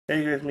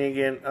Hey guys, me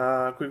again.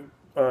 Quick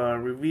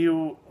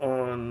review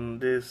on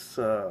this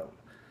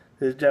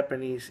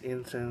Japanese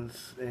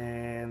incense,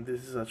 and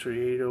this is a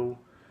Toyota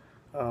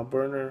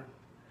burner.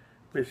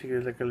 Basically,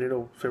 it's like a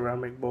little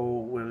ceramic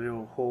bowl with a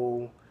little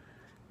hole,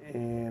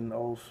 and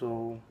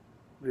also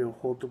a little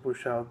hole to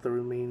push out the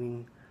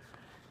remaining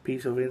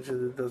piece of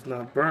incense that does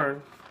not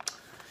burn.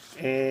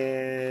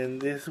 And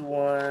this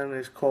one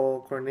is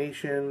called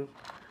Carnation,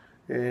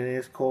 and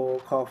it's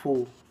called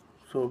Ka-fuh.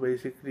 So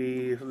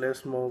basically, it's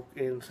less smoke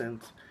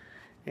incense,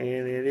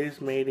 and it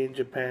is made in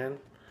Japan.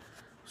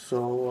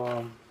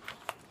 So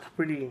it's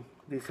pretty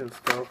decent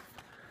stuff.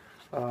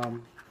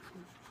 Um,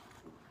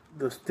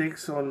 the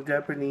sticks on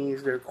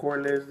Japanese, they're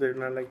coreless. They're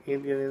not like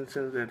Indian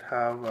incense that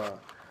have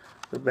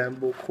the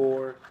bamboo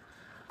core.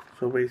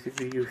 So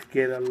basically, you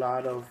get a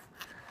lot of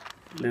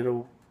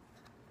little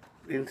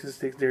incense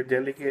sticks. They're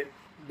delicate.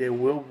 They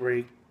will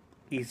break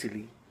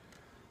easily.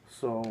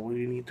 So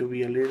you need to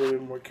be a little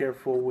bit more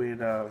careful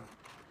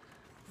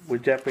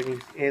with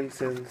Japanese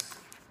incense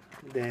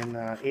than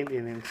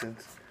Indian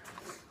incense.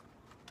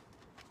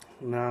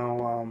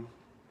 Now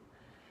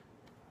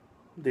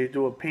they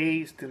do a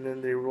paste, and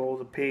then they roll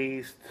the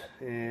paste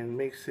and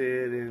mix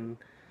it, and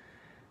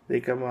they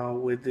come out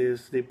with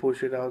this. They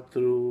push it out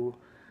through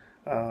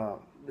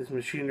this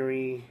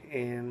machinery,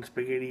 and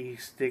spaghetti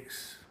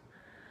sticks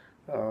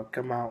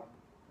come out,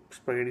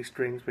 spaghetti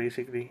strings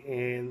basically,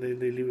 and then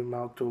they leave them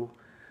out so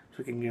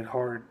it can get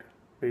hard.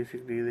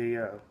 Basically, they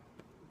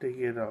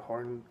get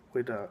hardened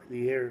with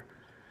the air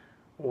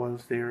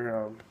once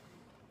they're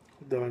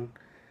done.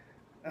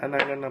 I'm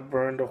not gonna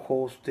burn the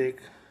whole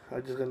stick.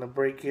 I'm just gonna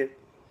break it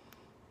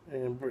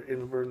and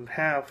burn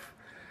half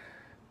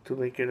to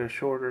make it a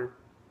shorter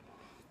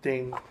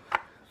thing.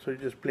 So you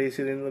just place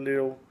it in a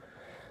little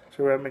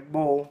ceramic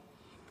bowl,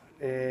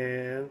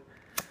 and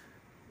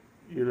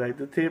you light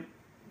the tip.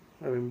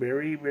 I mean,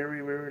 very, very,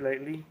 very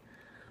lightly.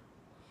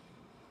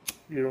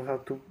 You don't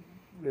have to,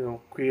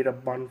 create a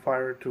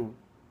bonfire to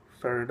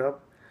start it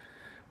up.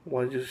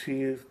 Once you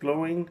see it's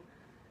glowing,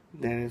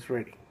 then it's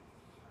ready.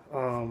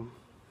 Um,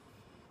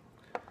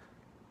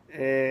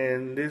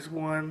 and this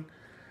one,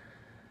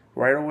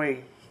 right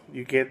away,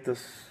 you get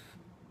this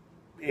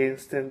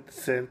instant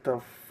scent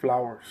of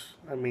flowers.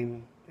 I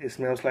mean, it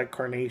smells like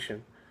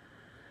carnation,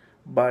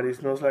 but it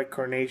smells like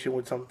carnation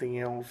with something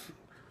else.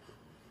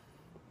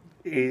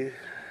 It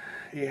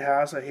it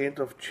has a hint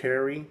of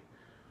cherry,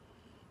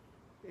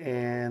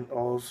 and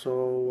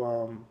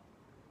also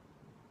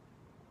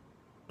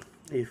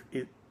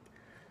it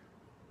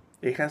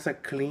it has a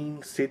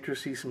clean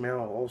citrusy smell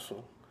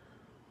also,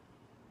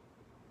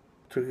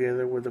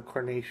 together with the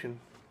carnation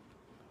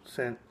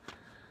scent.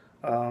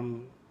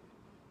 Um,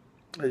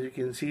 as you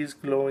can see, it's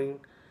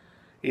glowing.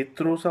 It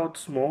throws out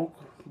smoke,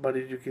 but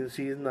as you can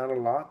see, it's not a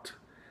lot.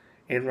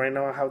 And right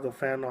now I have the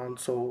fan on,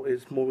 so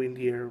it's moving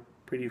the air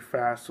pretty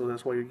fast, so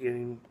that's why you're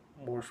getting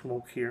more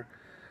smoke here.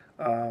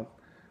 Uh,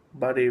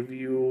 but if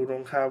you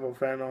don't have a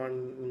fan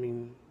on, I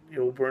mean, it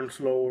will burn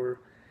slower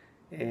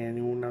and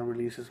it will not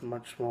release as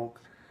much smoke.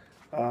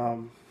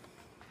 Um,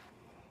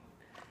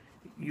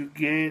 you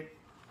get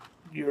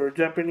your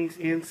Japanese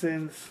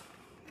incense.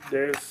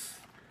 There's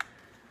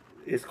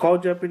It's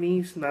called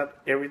Japanese. Not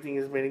everything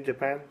is made in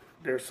Japan.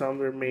 There's some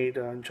that are made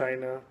in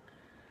China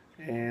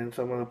and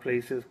some other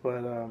places,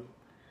 but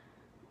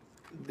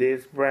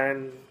this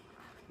brand,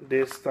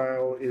 this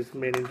style is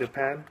made in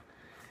Japan,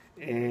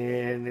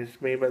 and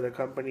it's made by the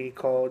company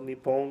called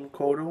Nippon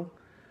Kodo.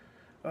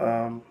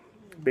 Um,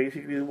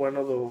 Basically, one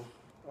of the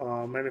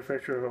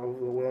manufacturer of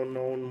the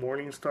well-known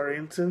Morning Star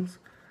incense,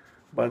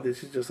 but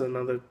this is just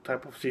another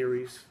type of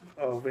series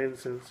of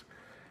incense,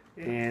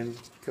 and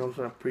it comes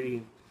in a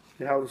pretty.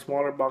 They have the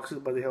smaller boxes,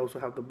 but they also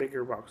have the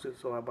bigger boxes.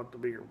 So I bought the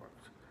bigger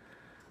box.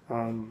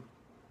 Um,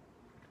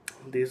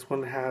 this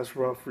one has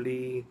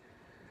roughly,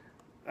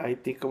 I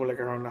think, like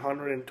around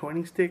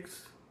 120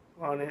 sticks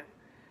on it,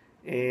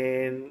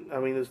 and I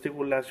mean the stick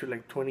will last you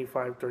like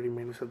 25-30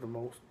 minutes at the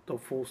most. The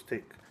full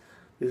stick.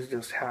 This is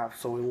just half,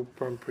 so it will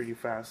burn pretty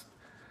fast.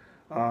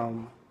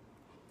 Um,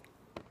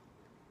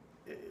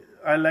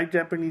 I like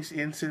Japanese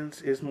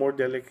incense. It's more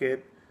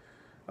delicate.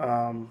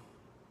 Um,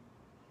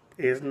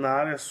 it's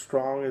not as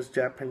strong as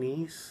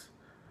Japanese,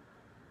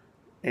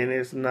 and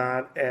it's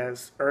not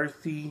as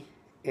earthy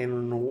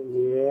and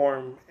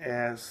warm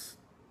as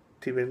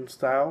Tibetan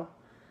style.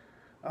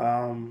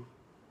 Um,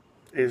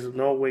 is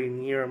no way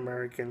near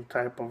American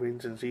type of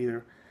incense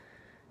either.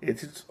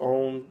 It's its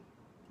own.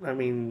 I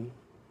mean,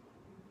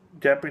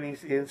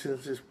 Japanese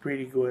incense is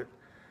pretty good.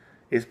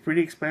 It's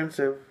pretty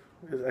expensive.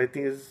 I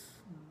think it's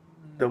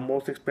the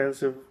most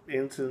expensive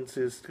incense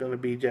is going to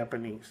be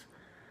Japanese,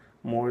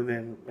 more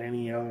than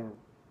any other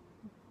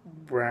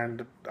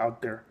brand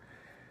out there.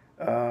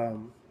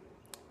 Um,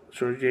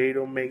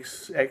 Shojedo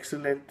makes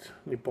excellent.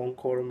 Nippon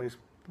Kodo makes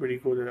pretty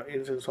good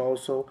incense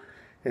also,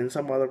 and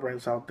some other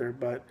brands out there.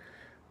 But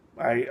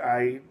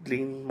I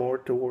lean more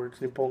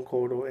towards Nippon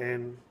Kodo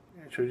and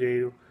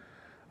Shojedo.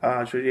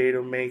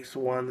 Shojedo makes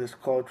one that's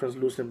called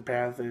Translucent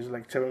Path. It's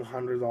like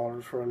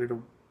 $700 for a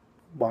little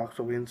box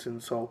of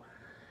incense. So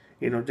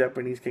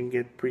Japanese can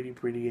get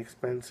pretty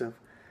expensive.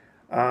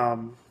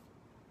 Um,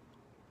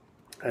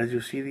 as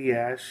you see the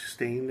ash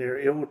staying there,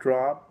 it will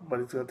drop, but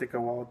it's gonna take a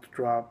while to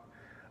drop.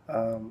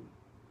 Um,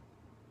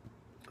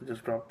 I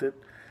just dropped it.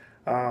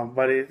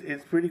 But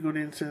it's pretty good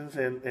incense,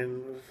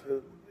 and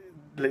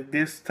like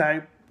this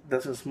type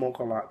doesn't smoke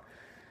a lot.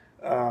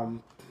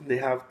 They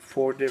have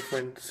 4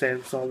 different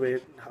scents of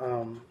it.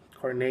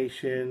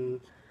 Carnation,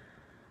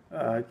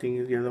 I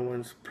think the other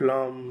one's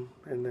plum,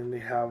 and then they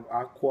have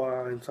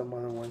aqua and some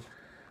other one.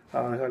 They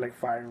have like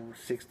 5 or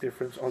 6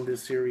 different on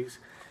this series,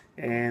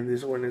 and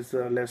this one is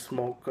less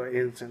smoke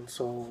incense,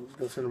 so it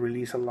doesn't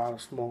release a lot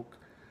of smoke.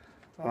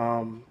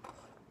 Um,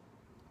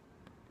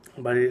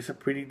 but it's a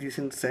pretty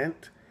decent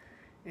scent,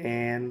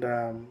 and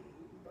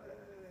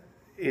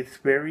it's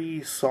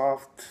very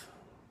soft,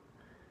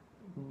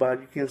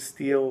 but you can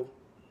still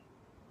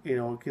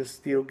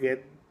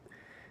get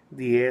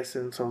the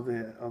essence of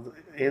the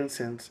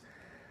incense.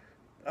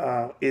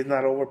 It's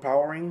not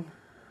overpowering.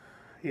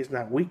 It's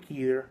not weak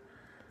either.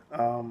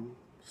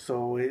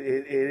 So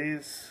it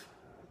is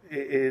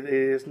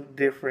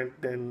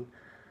different than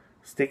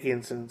stick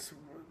incense.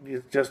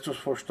 Just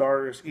for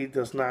starters, it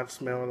does not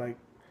smell like.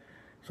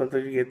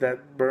 Sometimes you get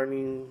that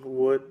burning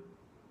wood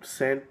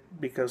scent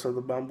because of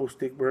the bamboo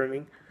stick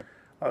burning.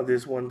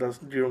 This one does.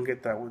 You don't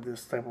get that with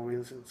this type of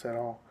incense at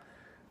all.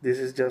 This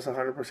is just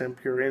 100%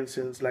 pure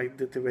incense, like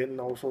the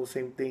Tibetan. Also,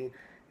 same thing.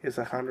 It's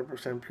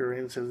 100% pure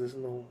incense.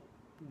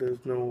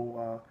 There's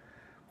no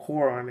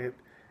core on it.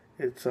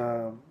 It's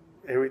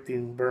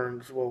everything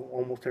burns. Well,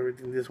 almost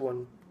everything. This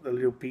one, the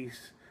little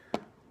piece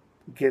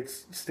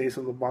stays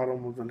on the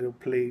bottom of the little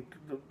plate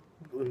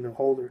in the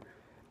holder,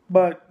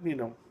 but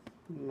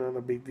not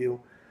a big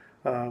deal.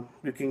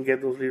 You can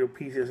get those little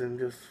pieces and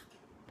just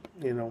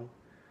you know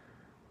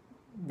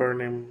burn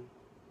them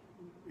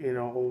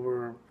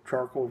over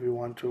charcoal if you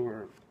want to,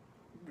 or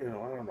I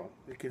don't know.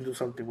 You can do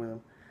something with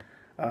them.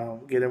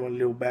 Get them a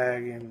little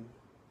bag and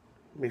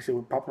mix it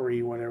with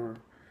potpourri, whatever.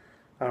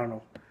 I don't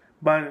know,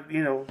 but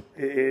it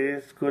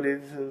is good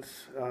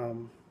incense.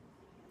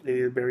 It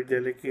is very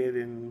delicate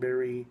and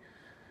very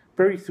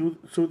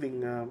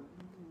soothing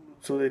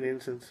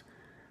incense.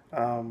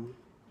 Um,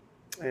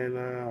 and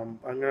I'm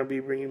gonna be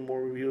bringing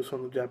more reviews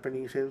on the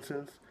Japanese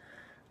incense.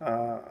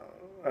 A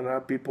lot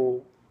of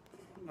people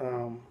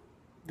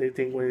they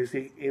think when they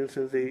see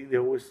incense, they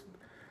always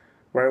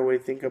right away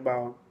think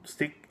about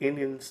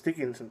Indian stick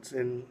incense,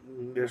 and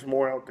there's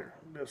more out there.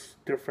 There's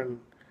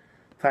different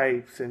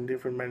types and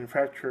different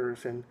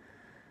manufacturers and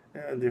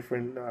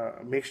different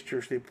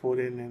mixtures they put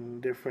in,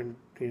 and different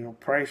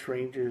price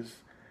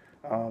ranges.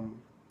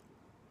 Um,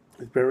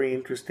 it's very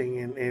interesting,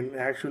 and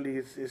actually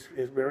it's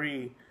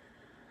very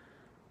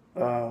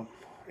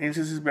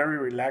incense is very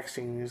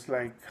relaxing. It's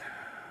like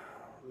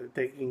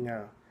taking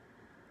a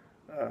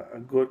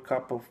good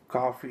cup of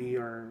coffee,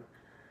 or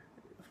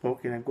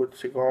smoking a good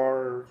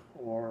cigar,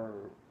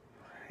 or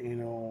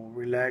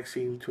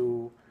relaxing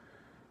to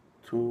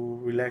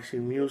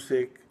relaxing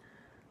music.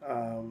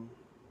 Um,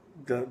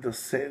 the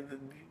scent,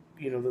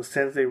 the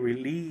scents they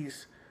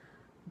release,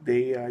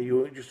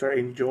 you start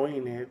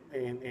enjoying it,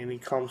 and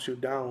it calms you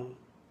down.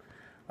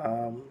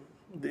 Um,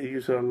 they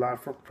use it a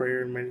lot for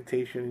prayer and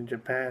meditation in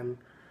Japan.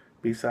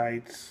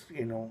 Besides,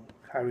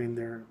 having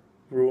their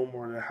room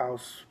or their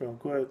house smell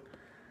good,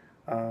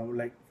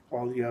 like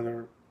all the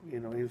other,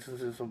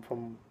 instances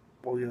from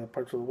all the other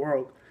parts of the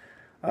world.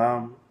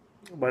 Um,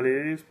 but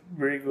it is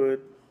very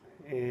good,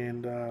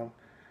 and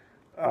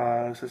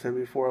as I said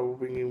before, I will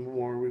bring you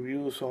more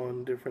reviews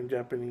on different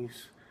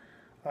Japanese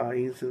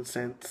incense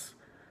scents.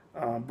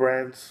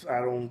 Brands, I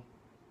don't,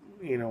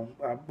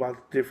 I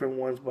bought different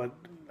ones, but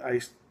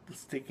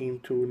sticking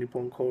to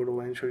Nippon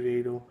Kodo and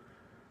Shoeido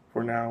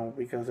for now,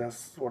 because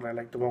that's what I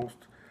like the most.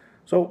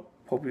 So,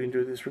 hope you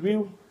enjoyed this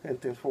review,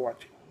 and thanks for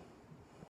watching.